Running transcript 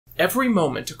Every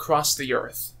moment across the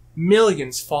earth,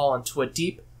 millions fall into a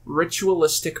deep,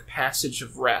 ritualistic passage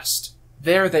of rest.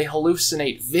 There they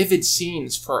hallucinate vivid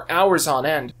scenes for hours on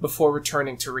end before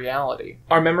returning to reality.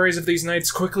 Our memories of these nights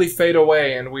quickly fade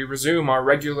away and we resume our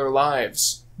regular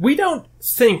lives. We don't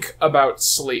think about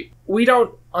sleep. We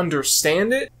don't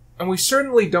understand it, and we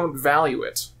certainly don't value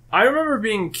it. I remember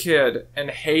being a kid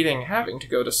and hating having to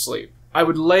go to sleep. I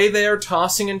would lay there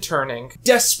tossing and turning,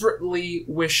 desperately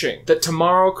wishing that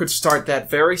tomorrow could start that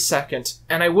very second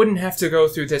and I wouldn't have to go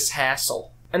through this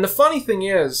hassle. And the funny thing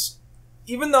is,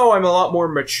 even though I'm a lot more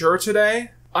mature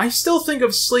today, I still think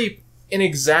of sleep in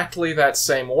exactly that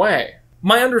same way.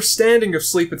 My understanding of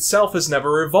sleep itself has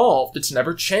never evolved, it's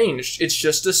never changed, it's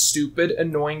just a stupid,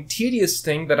 annoying, tedious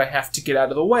thing that I have to get out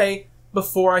of the way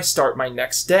before I start my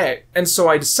next day. And so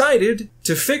I decided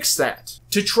to fix that,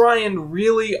 to try and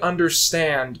really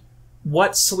understand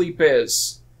what sleep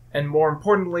is, and more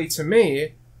importantly to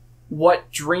me,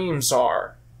 what dreams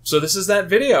are. So this is that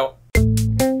video.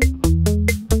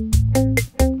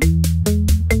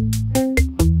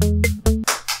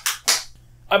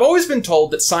 I've always been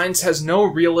told that science has no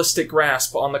realistic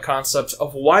grasp on the concept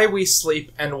of why we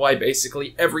sleep and why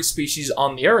basically every species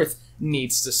on the Earth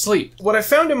needs to sleep. What I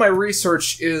found in my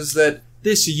research is that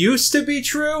this used to be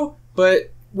true,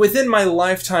 but within my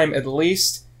lifetime at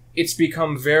least, it's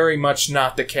become very much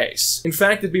not the case. In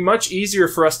fact, it'd be much easier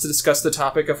for us to discuss the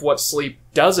topic of what sleep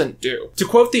doesn't do. To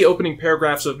quote the opening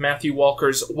paragraphs of Matthew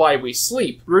Walker's Why We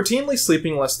Sleep, routinely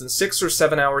sleeping less than 6 or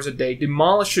 7 hours a day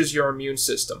demolishes your immune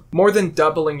system, more than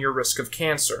doubling your risk of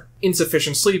cancer.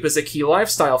 Insufficient sleep is a key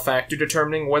lifestyle factor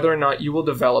determining whether or not you will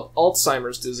develop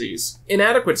Alzheimer's disease.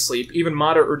 Inadequate sleep, even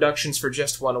moderate reductions for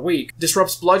just 1 week,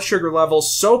 disrupts blood sugar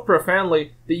levels so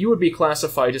profoundly that you would be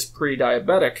classified as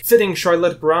pre-diabetic, fitting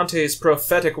Charlotte Bronte's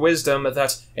prophetic wisdom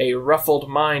that a ruffled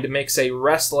mind makes a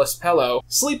restless pillow.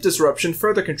 Sleep disruption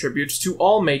further contributes to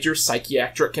all major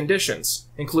psychiatric conditions,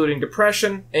 including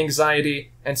depression,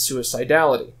 anxiety, and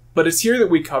suicidality. But it's here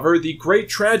that we cover the great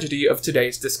tragedy of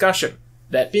today's discussion,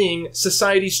 that being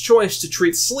society's choice to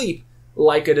treat sleep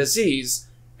like a disease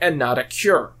and not a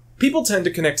cure. People tend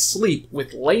to connect sleep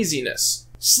with laziness.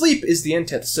 Sleep is the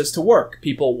antithesis to work.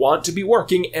 People want to be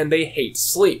working and they hate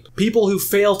sleep. People who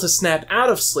fail to snap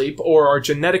out of sleep or are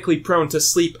genetically prone to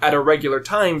sleep at irregular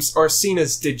times are seen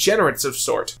as degenerates of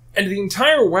sort. And the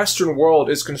entire Western world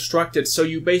is constructed so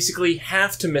you basically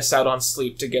have to miss out on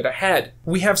sleep to get ahead.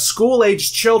 We have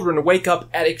school-aged children wake up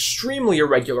at extremely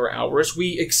irregular hours,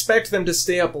 we expect them to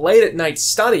stay up late at night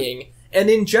studying, and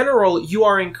in general you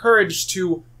are encouraged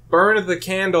to burn the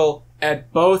candle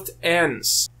at both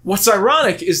ends. What's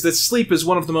ironic is that sleep is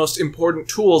one of the most important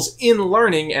tools in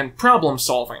learning and problem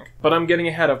solving, but I'm getting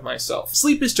ahead of myself.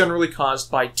 Sleep is generally caused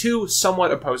by two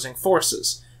somewhat opposing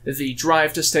forces: the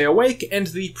drive to stay awake and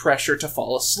the pressure to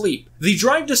fall asleep. The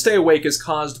drive to stay awake is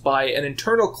caused by an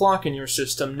internal clock in your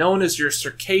system known as your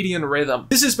circadian rhythm.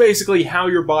 This is basically how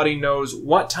your body knows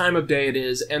what time of day it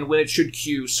is and when it should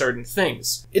cue certain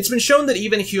things. It's been shown that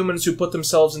even humans who put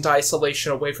themselves into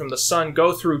isolation away from the sun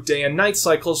go through day and night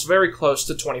cycles very close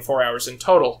to 24 hours in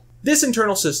total. This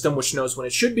internal system, which knows when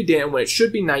it should be day and when it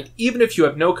should be night, even if you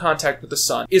have no contact with the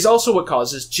sun, is also what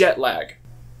causes jet lag.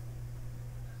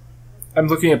 I'm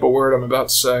looking up a word I'm about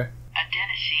to say.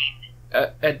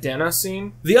 Adenosine.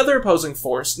 Adenosine? The other opposing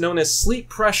force, known as sleep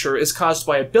pressure, is caused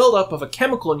by a buildup of a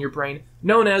chemical in your brain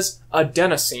known as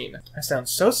adenosine. I sound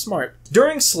so smart.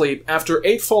 During sleep, after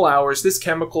 8 full hours, this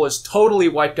chemical is totally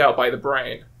wiped out by the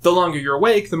brain. The longer you're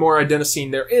awake, the more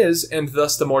adenosine there is, and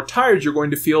thus the more tired you're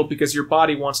going to feel because your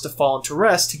body wants to fall into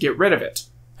rest to get rid of it.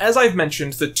 As I've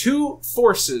mentioned, the two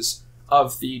forces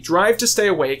of the drive to stay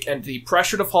awake and the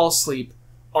pressure to fall asleep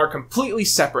are completely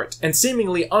separate and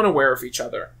seemingly unaware of each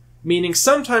other, meaning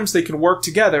sometimes they can work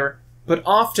together, but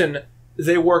often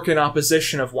they work in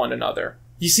opposition of one another.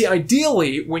 You see,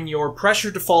 ideally, when your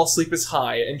pressure to fall asleep is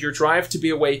high and your drive to be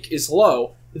awake is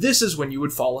low, this is when you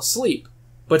would fall asleep.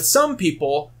 But some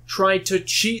people try to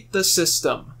cheat the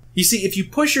system. You see, if you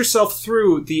push yourself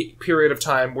through the period of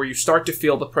time where you start to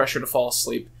feel the pressure to fall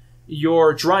asleep,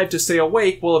 your drive to stay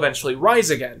awake will eventually rise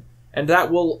again, and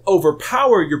that will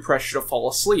overpower your pressure to fall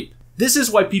asleep. This is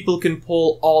why people can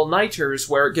pull all-nighters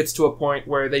where it gets to a point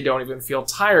where they don't even feel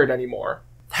tired anymore.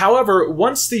 However,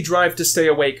 once the drive to stay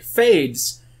awake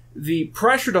fades, the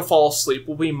pressure to fall asleep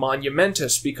will be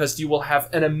monumentous because you will have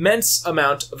an immense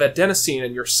amount of adenosine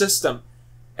in your system,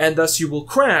 and thus you will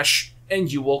crash,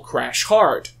 and you will crash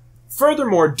hard.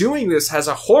 Furthermore, doing this has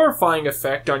a horrifying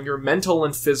effect on your mental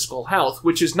and physical health,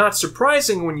 which is not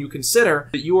surprising when you consider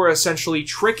that you are essentially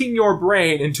tricking your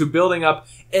brain into building up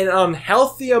an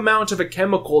unhealthy amount of a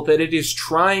chemical that it is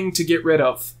trying to get rid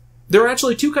of. There are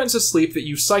actually two kinds of sleep that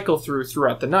you cycle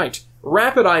throughout the night: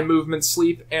 rapid eye movement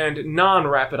sleep and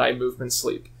non-rapid eye movement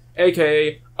sleep,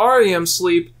 aka REM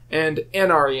sleep and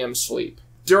NREM sleep.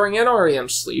 During NREM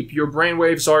sleep, your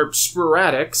brainwaves are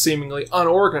sporadic, seemingly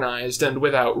unorganized, and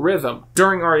without rhythm.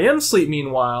 During REM sleep,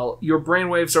 meanwhile, your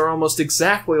brainwaves are almost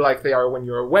exactly like they are when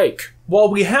you're awake. While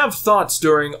we have thoughts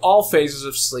during all phases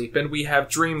of sleep, and we have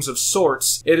dreams of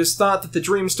sorts, it is thought that the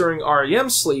dreams during REM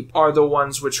sleep are the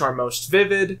ones which are most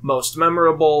vivid, most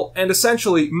memorable, and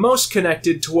essentially most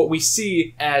connected to what we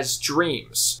see as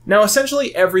dreams. Now,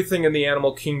 essentially everything in the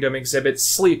animal kingdom exhibits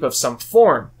sleep of some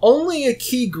form. Only a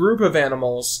key group of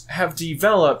animals have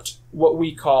developed what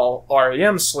we call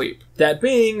REM sleep, that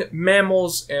being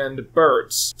mammals and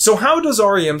birds. So how does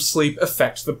REM sleep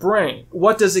affect the brain?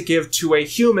 What does it give to a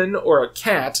human or a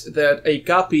cat that a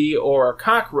guppy or a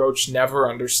cockroach never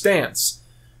understands?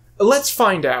 Let's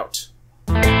find out.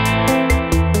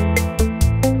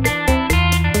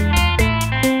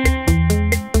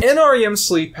 NREM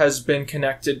sleep has been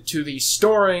connected to the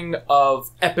storing of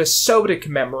episodic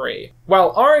memory,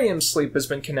 while REM sleep has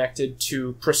been connected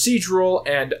to procedural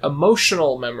and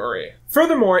emotional memory.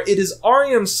 Furthermore, it is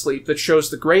REM sleep that shows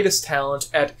the greatest talent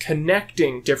at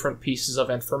connecting different pieces of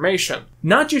information.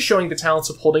 Not just showing the talents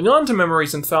of holding on to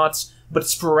memories and thoughts, but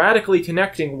sporadically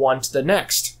connecting one to the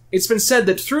next. It's been said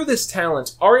that through this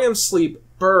talent, REM sleep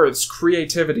births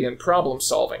creativity and problem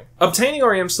solving. Obtaining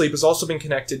REM sleep has also been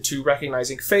connected to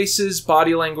recognizing faces,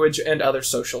 body language, and other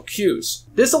social cues.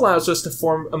 This allows us to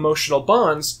form emotional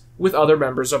bonds with other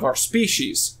members of our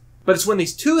species. But it's when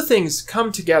these two things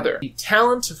come together, the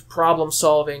talent of problem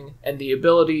solving and the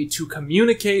ability to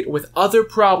communicate with other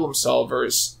problem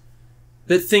solvers,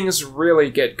 that things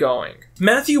really get going.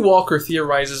 Matthew Walker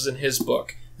theorizes in his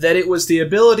book that it was the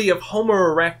ability of Homo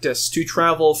erectus to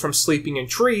travel from sleeping in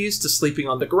trees to sleeping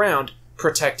on the ground,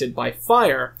 protected by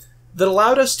fire, that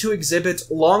allowed us to exhibit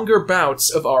longer bouts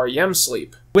of REM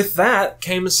sleep. With that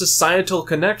came societal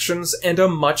connections and a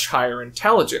much higher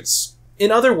intelligence. In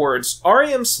other words,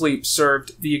 REM sleep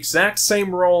served the exact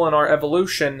same role in our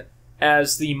evolution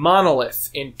as the monolith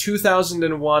in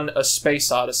 2001: A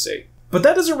Space Odyssey. But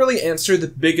that doesn't really answer the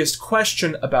biggest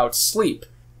question about sleep,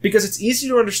 because it's easy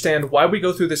to understand why we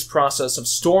go through this process of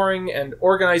storing and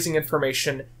organizing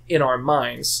information in our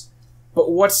minds.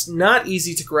 But what's not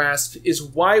easy to grasp is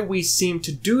why we seem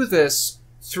to do this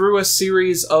through a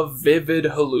series of vivid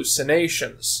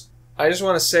hallucinations. I just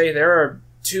want to say there are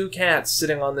two cats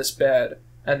sitting on this bed,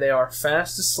 and they are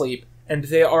fast asleep, and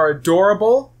they are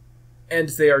adorable, and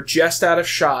they are just out of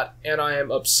shot, and I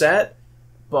am upset,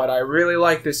 but I really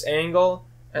like this angle,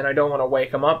 and I don't want to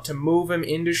wake him up to move him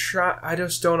into shot. I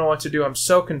just don't know what to do. I'm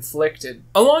so conflicted.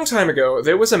 A long time ago,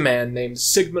 there was a man named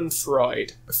Sigmund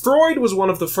Freud. Freud was one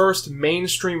of the first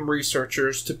mainstream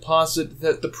researchers to posit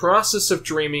that the process of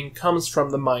dreaming comes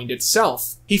from the mind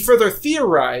itself. He further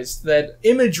theorized that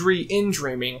imagery in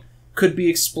dreaming could be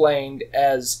explained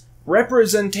as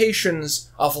representations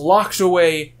of locked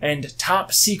away and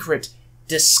top secret,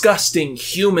 disgusting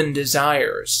human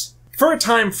desires. For a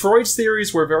time, Freud's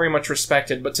theories were very much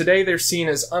respected, but today they're seen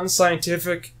as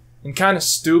unscientific and kind of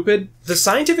stupid. The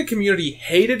scientific community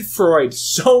hated Freud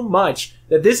so much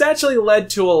that this actually led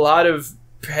to a lot of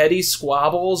petty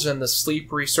squabbles in the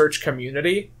sleep research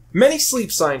community. Many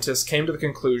sleep scientists came to the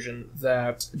conclusion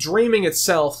that dreaming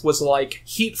itself was like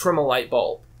heat from a light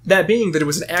bulb. That being that it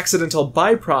was an accidental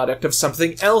byproduct of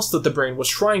something else that the brain was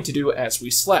trying to do as we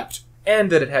slept,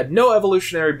 and that it had no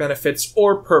evolutionary benefits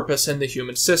or purpose in the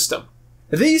human system.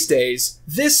 These days,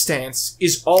 this stance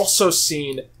is also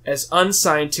seen as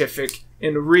unscientific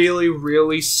and really,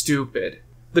 really stupid.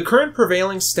 The current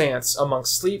prevailing stance among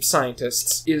sleep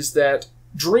scientists is that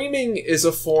dreaming is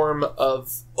a form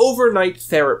of overnight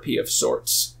therapy of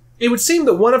sorts. It would seem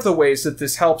that one of the ways that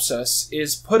this helps us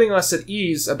is putting us at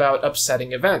ease about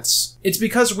upsetting events. It's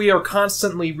because we are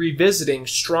constantly revisiting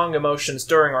strong emotions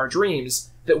during our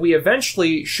dreams that we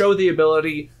eventually show the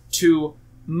ability to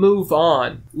move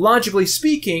on. Logically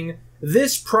speaking,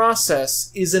 this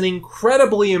process is an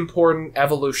incredibly important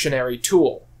evolutionary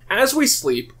tool. As we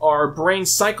sleep, our brain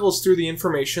cycles through the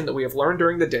information that we have learned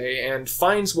during the day and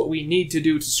finds what we need to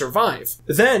do to survive.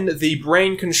 Then, the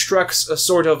brain constructs a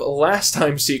sort of last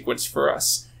time sequence for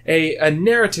us, a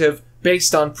narrative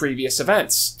based on previous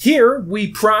events. Here, we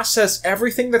process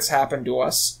everything that's happened to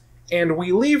us, and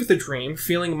we leave the dream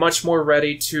feeling much more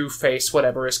ready to face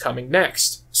whatever is coming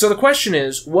next. So the question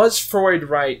is, was Freud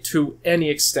right to any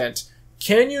extent?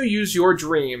 Can you use your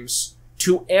dreams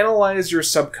to analyze your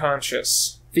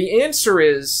subconscious? The answer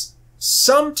is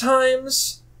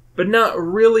sometimes but not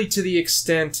really to the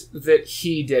extent that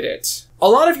he did it. A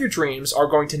lot of your dreams are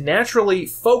going to naturally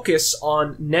focus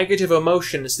on negative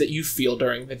emotions that you feel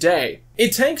during the day.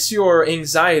 It takes your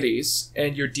anxieties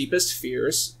and your deepest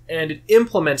fears, and it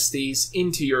implements these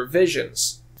into your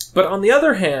visions. But on the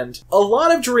other hand, a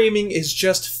lot of dreaming is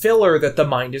just filler that the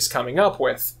mind is coming up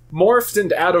with. Morphed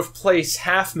and out of place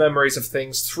half memories of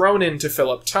things thrown in to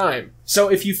fill up time. So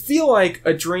if you feel like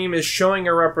a dream is showing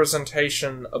a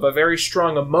representation of a very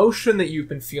strong emotion that you've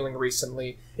been feeling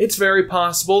recently, it's very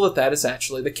possible that that is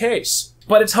actually the case.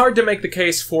 But it's hard to make the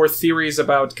case for theories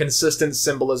about consistent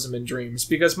symbolism in dreams,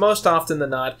 because most often than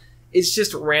not, it's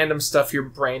just random stuff your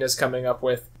brain is coming up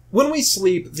with. When we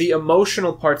sleep, the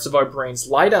emotional parts of our brains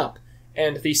light up,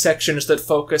 and the sections that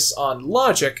focus on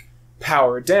logic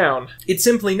power down. It's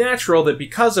simply natural that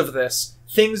because of this,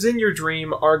 things in your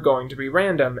dream are going to be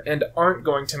random and aren't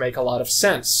going to make a lot of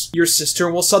sense. Your sister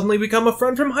will suddenly become a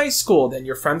friend from high school, then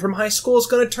your friend from high school is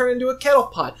going to turn into a kettle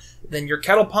pot, then your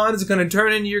kettle pot is going to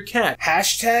turn into your cat.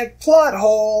 Hashtag plot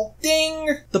hole.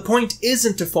 Ding! The point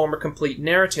isn't to form a complete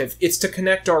narrative, it's to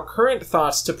connect our current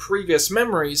thoughts to previous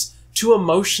memories to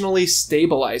emotionally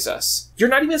stabilize us. You're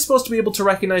not even supposed to be able to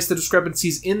recognize the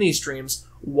discrepancies in these dreams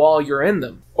while you're in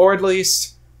them. Or at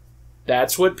least,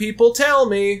 that's what people tell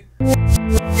me.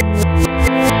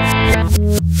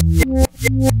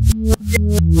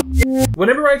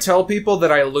 Whenever I tell people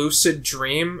that I lucid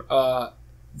dream,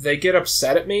 they get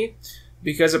upset at me,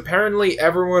 because apparently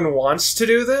everyone wants to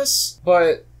do this,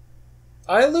 but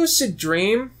I lucid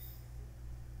dream.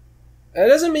 That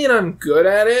doesn't mean I'm good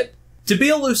at it. To be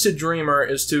a lucid dreamer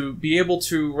is to be able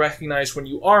to recognize when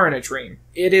you are in a dream.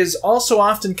 It is also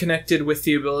often connected with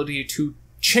the ability to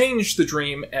change the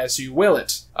dream as you will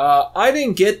it. I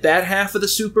didn't get that half of the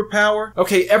superpower.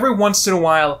 Okay, every once in a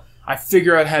while, I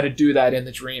figure out how to do that in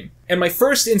the dream. And my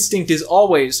first instinct is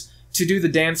always to do the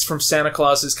dance from Santa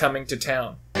Claus is Coming to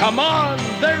Town. Come on,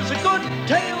 there's a good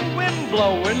tailwind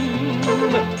blowing.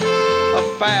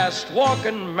 A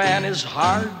fast-walking man is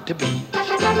hard to beat.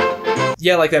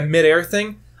 Yeah, like that mid-air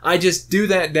thing. I just do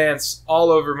that dance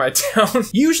all over my town.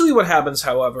 Usually what happens,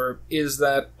 however, is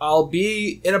that I'll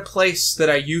be in a place that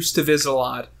I used to visit a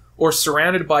lot, or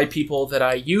surrounded by people that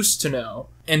I used to know,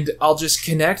 and I'll just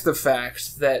connect the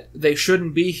fact that they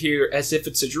shouldn't be here as if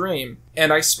it's a dream,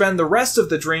 and I spend the rest of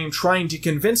the dream trying to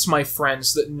convince my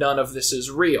friends that none of this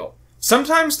is real.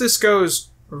 Sometimes this goes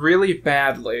really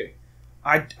badly.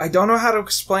 I don't know how to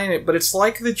explain it, but it's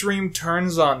like the dream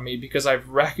turns on me because I've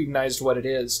recognized what it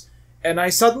is. And I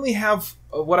suddenly have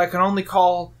what I can only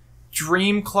call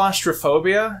dream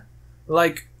claustrophobia.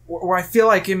 Like, where I feel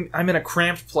like I'm in a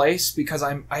cramped place because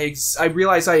I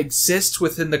realize I exist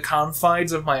within the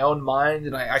confines of my own mind,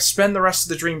 and I spend the rest of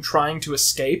the dream trying to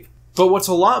escape. But what's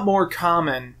a lot more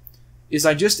common is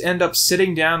I just end up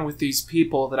sitting down with these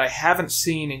people that I haven't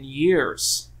seen in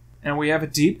years, and we have a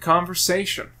deep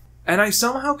conversation. And I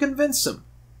somehow convince them.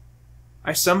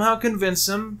 I somehow convince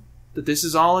them that this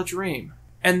is all a dream.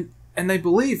 And they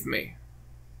believe me.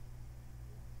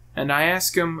 And I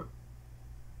ask them,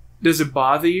 does it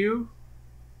bother you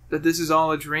that this is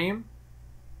all a dream?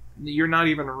 That you're not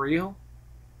even real?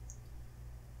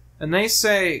 And they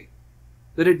say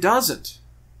that it doesn't.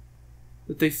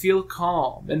 That they feel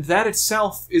calm. And that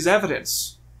itself is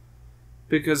evidence.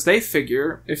 Because they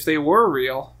figure, if they were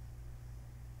real,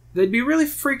 they'd be really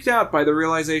freaked out by the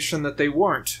realization that they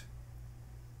weren't.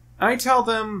 I tell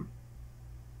them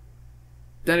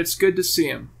that it's good to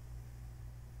see them,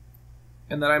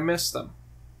 and that I miss them.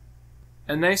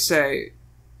 And they say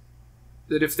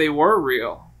that if they were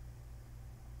real,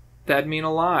 that'd mean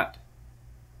a lot.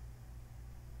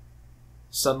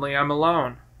 Suddenly I'm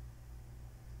alone.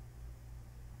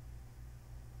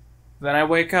 Then I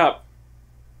wake up.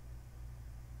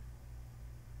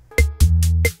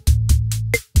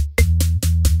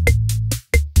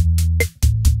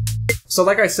 So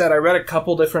like I said, I read a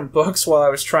couple different books while I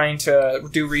was trying to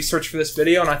do research for this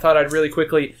video, and I thought I'd really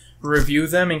quickly review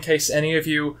them in case any of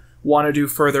you want to do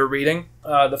further reading.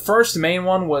 The first main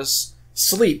one was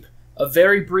Sleep, a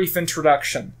very brief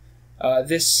introduction.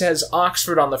 This says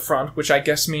Oxford on the front, which I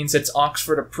guess means it's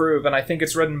Oxford approved, and I think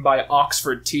it's written by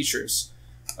Oxford teachers.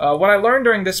 What I learned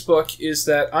during this book is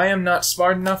that I am not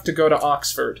smart enough to go to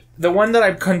Oxford. The one that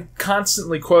I've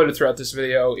constantly quoted throughout this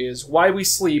video is Why We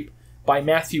Sleep by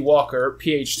Matthew Walker,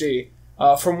 PhD.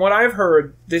 From what I've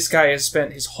heard, this guy has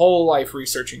spent his whole life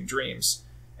researching dreams,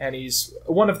 and he's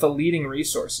one of the leading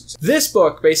resources. This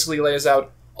book basically lays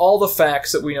out all the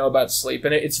facts that we know about sleep,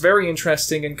 and it's very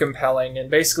interesting and compelling,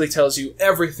 and basically tells you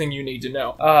everything you need to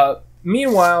know.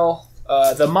 Meanwhile,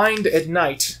 The Mind at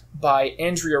Night by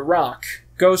Andrea Rock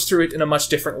goes through it in a much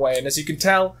different way, and as you can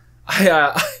tell,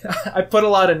 I put a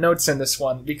lot of notes in this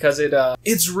one because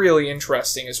it's really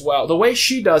interesting as well. The way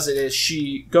she does it is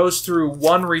she goes through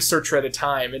one researcher at a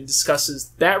time and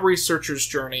discusses that researcher's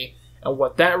journey and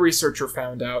what that researcher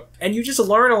found out. And you just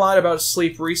learn a lot about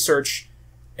sleep research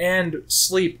and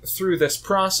sleep through this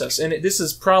process. And this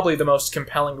is probably the most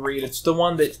compelling read. It's the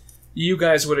one that you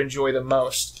guys would enjoy the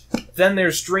most. Then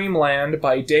there's Dreamland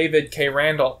by David K.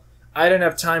 Randall. I didn't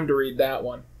have time to read that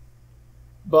one.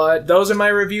 But those are my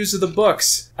reviews of the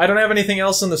books. I don't have anything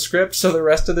else in the script, so the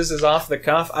rest of this is off the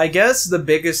cuff. I guess the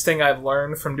biggest thing I've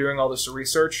learned from doing all this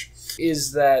research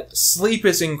is that sleep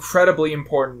is incredibly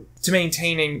important to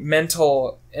maintaining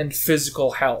mental and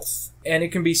physical health. And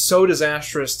it can be so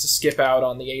disastrous to skip out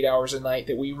on the 8 hours a night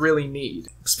that we really need.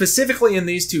 Specifically in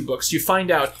these two books, you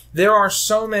find out there are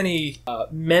so many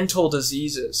mental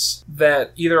diseases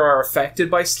that either are affected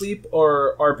by sleep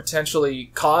or are potentially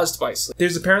caused by sleep.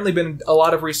 There's apparently been a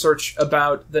lot of research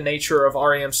about the nature of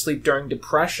REM sleep during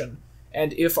depression,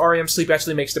 and if REM sleep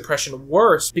actually makes depression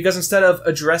worse, because instead of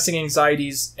addressing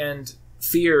anxieties and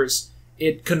fears,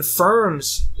 it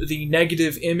confirms the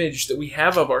negative image that we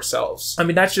have of ourselves. I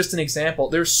mean, that's just an example.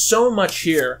 There's so much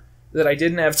here that I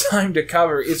didn't have time to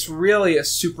cover. It's really a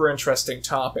super interesting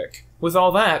topic. With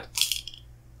all that,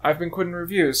 I've been Quinton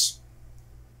Reviews.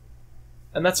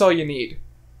 And that's all you need.